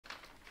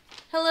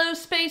Hello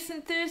space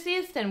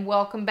enthusiasts, and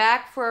welcome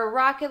back for a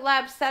Rocket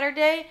Lab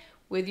Saturday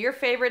with your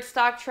favorite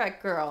Star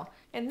Trek girl.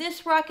 In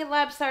this Rocket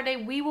Lab Saturday,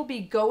 we will be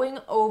going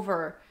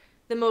over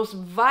the most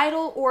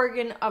vital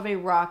organ of a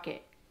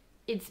rocket,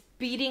 its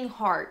beating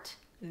heart,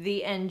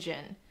 the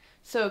engine.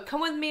 So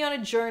come with me on a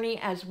journey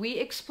as we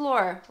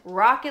explore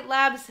Rocket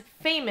Lab's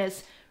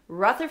famous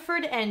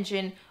Rutherford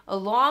Engine,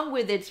 along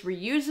with its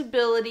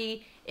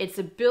reusability, its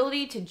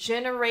ability to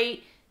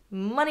generate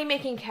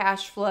money-making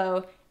cash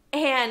flow,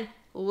 and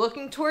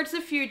looking towards the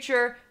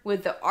future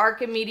with the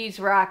Archimedes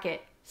rocket.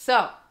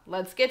 So,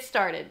 let's get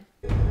started.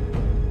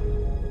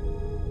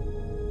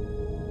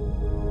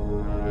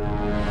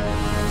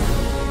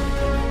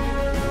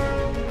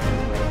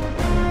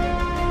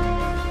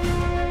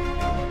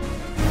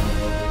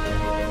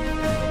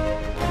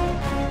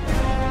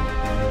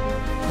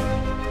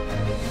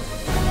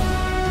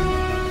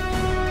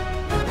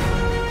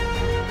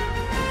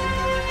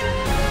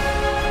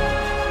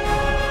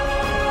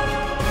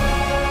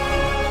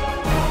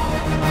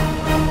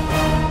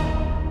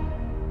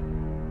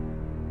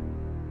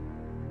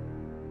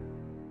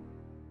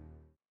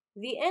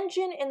 The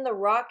engine in the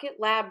Rocket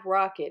Lab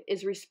rocket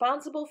is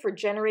responsible for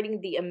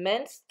generating the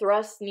immense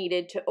thrust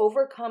needed to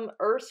overcome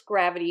Earth's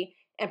gravity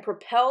and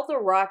propel the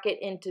rocket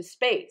into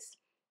space.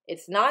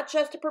 It's not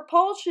just a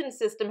propulsion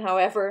system,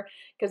 however,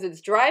 because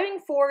its driving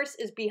force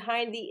is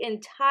behind the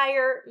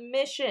entire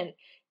mission.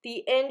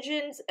 The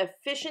engine's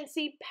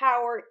efficiency,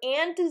 power,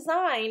 and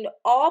design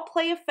all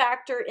play a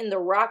factor in the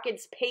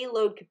rocket's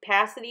payload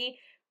capacity,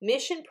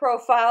 mission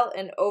profile,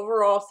 and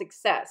overall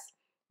success.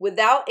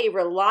 Without a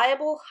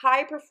reliable,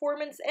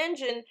 high-performance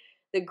engine,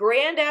 the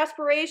grand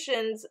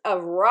aspirations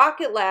of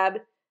Rocket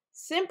Lab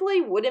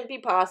simply wouldn't be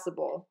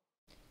possible.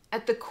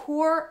 At the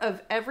core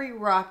of every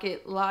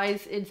rocket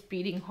lies its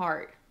beating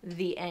heart,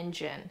 the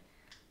engine.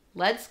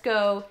 Let's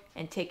go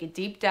and take a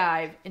deep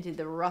dive into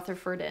the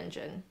Rutherford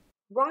Engine.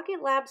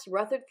 Rocket Lab's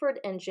Rutherford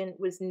Engine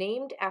was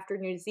named after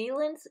New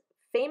Zealand's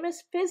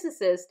famous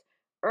physicist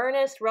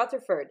Ernest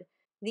Rutherford.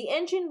 The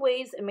engine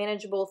weighs a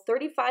manageable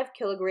 35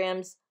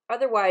 kilograms,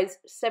 otherwise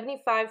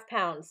 75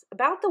 pounds,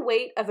 about the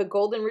weight of a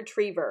golden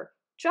retriever,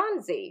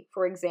 Jhansi,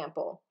 for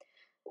example.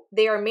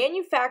 They are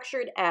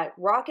manufactured at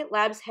Rocket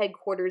Lab's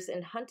headquarters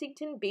in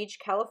Huntington Beach,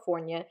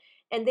 California,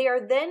 and they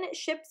are then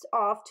shipped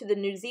off to the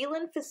New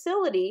Zealand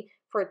facility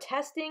for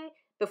testing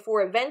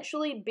before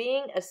eventually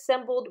being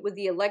assembled with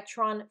the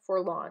Electron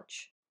for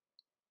launch.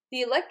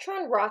 The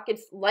Electron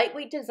rocket's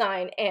lightweight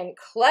design and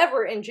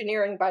clever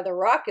engineering by the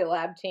Rocket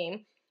Lab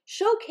team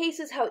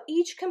showcases how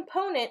each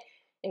component,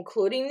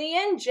 including the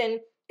engine,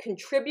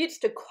 contributes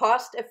to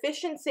cost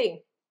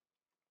efficiency.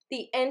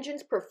 The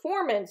engine's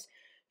performance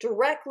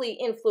directly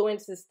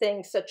influences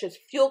things such as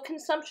fuel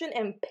consumption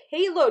and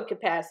payload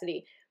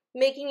capacity,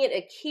 making it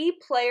a key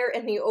player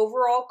in the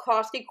overall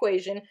cost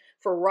equation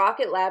for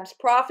Rocket Lab's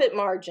profit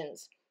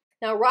margins.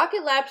 Now,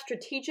 Rocket Lab's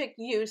strategic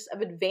use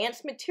of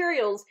advanced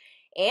materials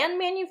and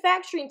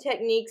manufacturing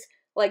techniques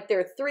like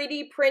their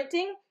 3D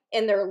printing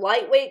and their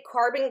lightweight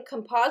carbon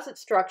composite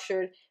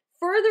structure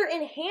further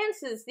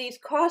enhances these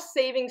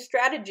cost-saving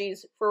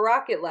strategies for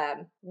Rocket Lab.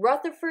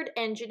 Rutherford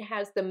Engine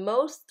has the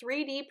most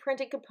 3D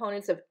printed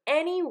components of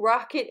any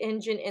rocket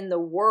engine in the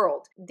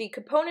world. The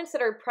components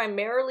that are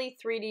primarily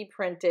 3D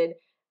printed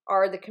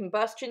are the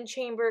combustion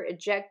chamber,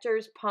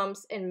 ejectors,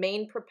 pumps, and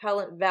main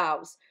propellant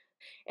valves.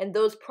 And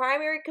those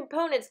primary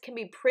components can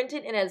be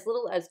printed in as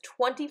little as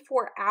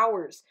 24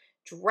 hours,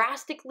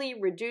 drastically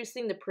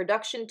reducing the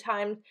production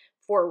time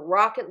for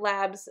Rocket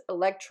Lab's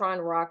Electron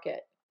rocket.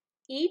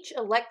 Each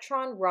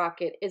Electron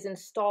rocket is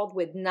installed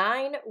with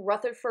 9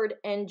 Rutherford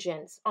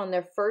engines on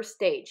their first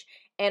stage,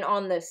 and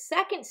on the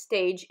second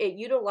stage, it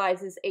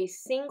utilizes a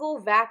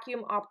single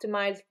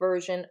vacuum-optimized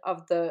version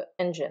of the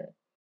engine.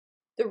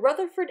 The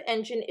Rutherford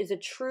engine is a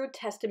true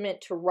testament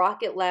to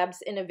Rocket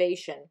Lab's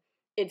innovation.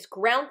 Its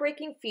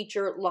groundbreaking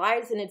feature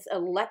lies in its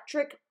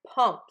electric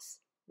pumps.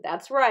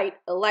 That's right,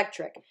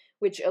 electric,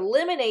 which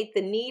eliminate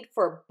the need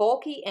for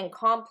bulky and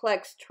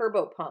complex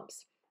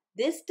turbopumps.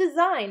 This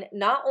design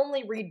not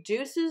only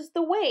reduces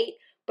the weight,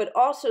 but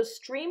also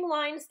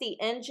streamlines the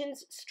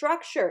engine's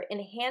structure,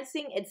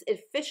 enhancing its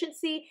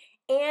efficiency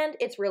and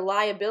its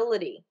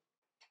reliability.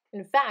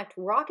 In fact,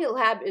 Rocket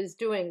Lab is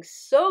doing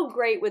so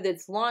great with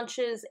its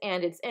launches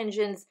and its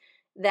engines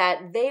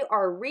that they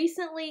are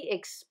recently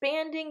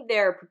expanding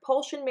their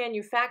propulsion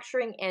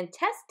manufacturing and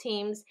test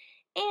teams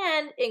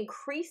and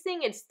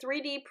increasing its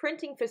 3D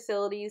printing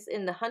facilities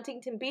in the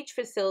Huntington Beach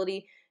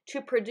facility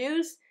to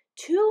produce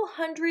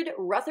 200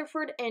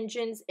 Rutherford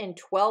engines in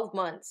 12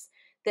 months.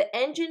 The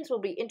engines will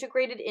be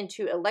integrated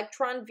into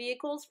Electron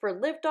vehicles for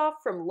liftoff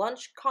from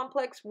Launch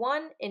Complex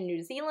 1 in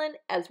New Zealand,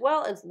 as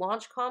well as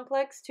Launch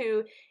Complex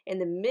 2 in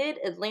the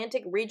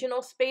Mid-Atlantic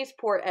Regional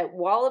Spaceport at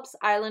Wallops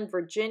Island,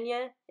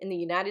 Virginia, in the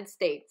United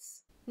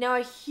States. Now,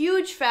 a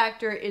huge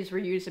factor is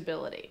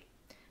reusability.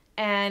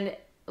 And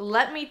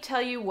let me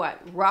tell you what,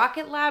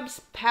 Rocket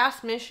Lab's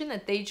past mission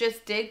that they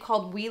just did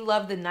called We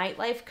Love the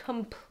Nightlife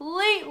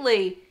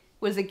completely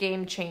was a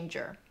game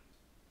changer.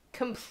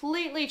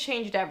 Completely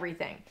changed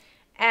everything.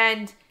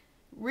 And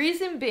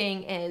Reason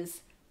being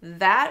is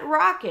that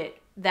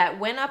rocket that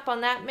went up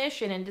on that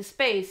mission into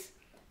space,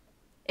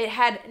 it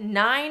had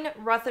 9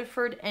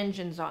 Rutherford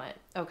engines on it,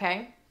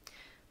 okay?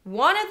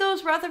 One of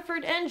those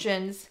Rutherford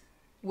engines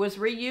was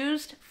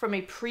reused from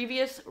a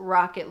previous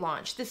rocket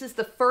launch. This is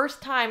the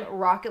first time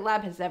Rocket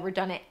Lab has ever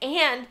done it.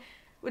 And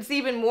what's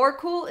even more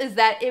cool is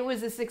that it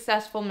was a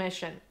successful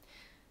mission.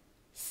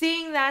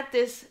 Seeing that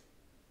this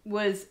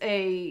was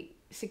a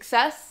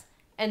success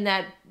and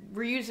that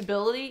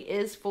reusability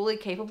is fully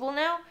capable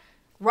now,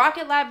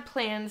 Rocket Lab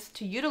plans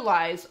to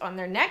utilize on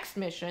their next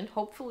mission,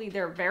 hopefully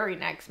their very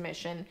next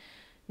mission,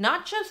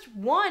 not just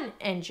one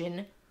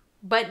engine,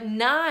 but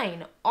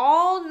 9,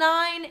 all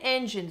 9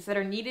 engines that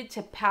are needed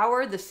to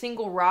power the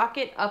single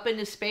rocket up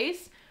into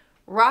space.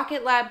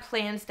 Rocket Lab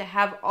plans to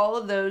have all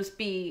of those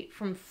be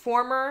from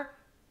former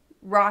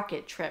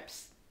rocket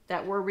trips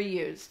that were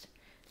reused.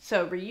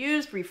 So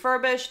reused,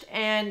 refurbished,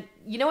 and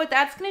you know what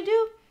that's going to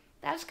do?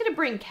 That's going to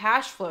bring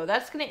cash flow.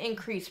 That's going to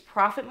increase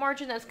profit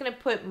margin. That's going to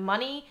put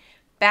money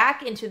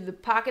back into the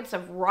pockets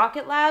of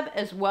Rocket Lab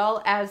as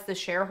well as the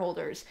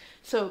shareholders.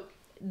 So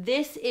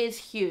this is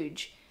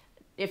huge.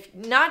 If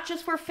not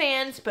just for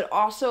fans, but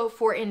also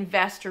for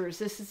investors.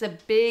 This is a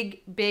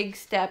big, big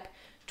step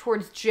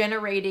towards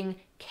generating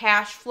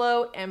cash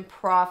flow and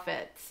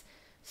profits.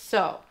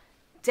 So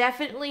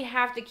definitely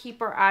have to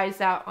keep our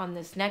eyes out on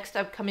this next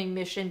upcoming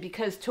mission,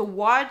 because to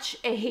watch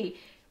a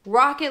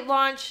rocket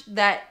launch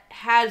that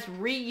has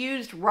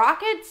reused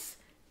rockets,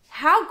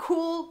 how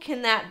cool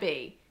can that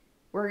be?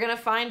 We're going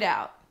to find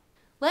out.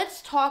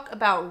 Let's talk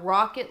about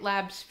Rocket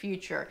Lab's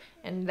future,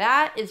 and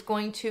that is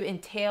going to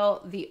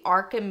entail the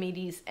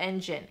Archimedes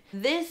engine.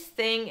 This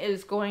thing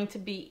is going to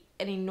be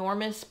an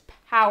enormous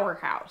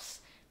powerhouse.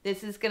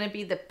 This is going to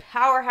be the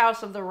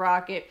powerhouse of the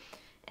rocket,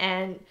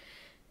 and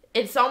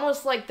it's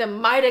almost like the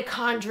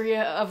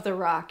mitochondria of the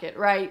rocket,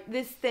 right?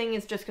 This thing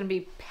is just going to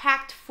be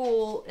packed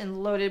full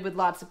and loaded with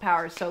lots of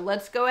power. So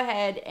let's go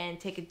ahead and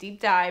take a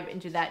deep dive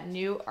into that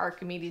new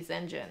Archimedes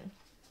engine.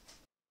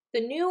 The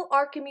new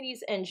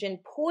Archimedes engine,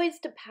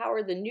 poised to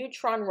power the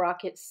neutron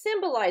rocket,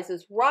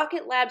 symbolizes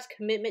Rocket Lab's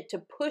commitment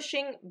to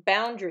pushing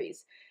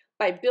boundaries.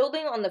 By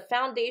building on the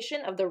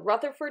foundation of the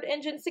Rutherford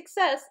Engine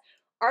success,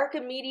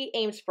 Archimedes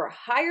aims for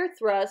higher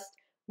thrust,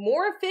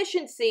 more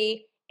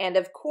efficiency, and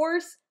of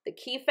course, the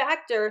key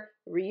factor,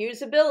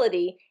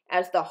 reusability,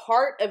 as the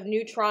heart of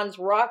Neutron's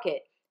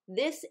rocket.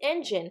 This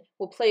engine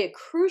will play a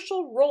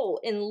crucial role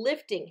in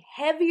lifting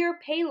heavier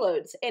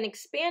payloads and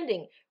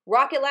expanding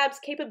Rocket Lab's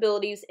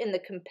capabilities in the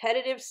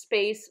competitive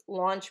space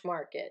launch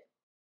market.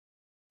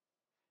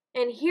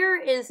 And here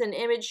is an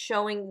image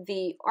showing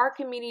the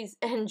Archimedes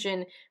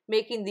engine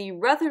making the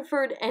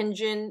Rutherford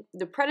engine,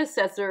 the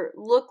predecessor,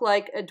 look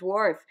like a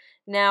dwarf.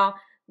 Now,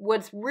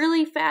 what's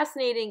really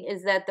fascinating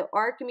is that the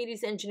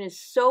Archimedes engine is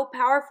so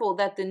powerful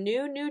that the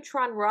new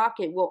neutron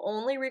rocket will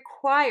only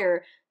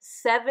require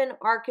 7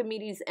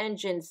 Archimedes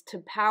engines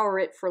to power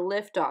it for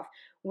liftoff,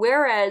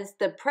 whereas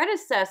the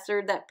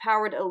predecessor that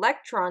powered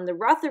Electron, the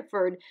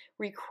Rutherford,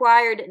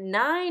 required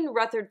 9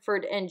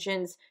 Rutherford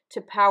engines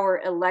to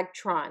power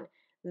Electron.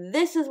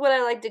 This is what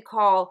I like to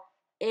call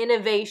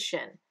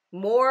innovation.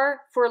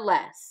 More for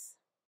less.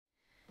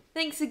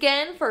 Thanks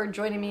again for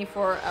joining me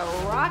for a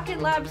Rocket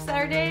Lab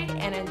Saturday,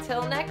 and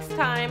until next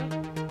time,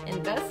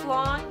 invest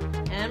long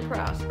and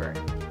prosper.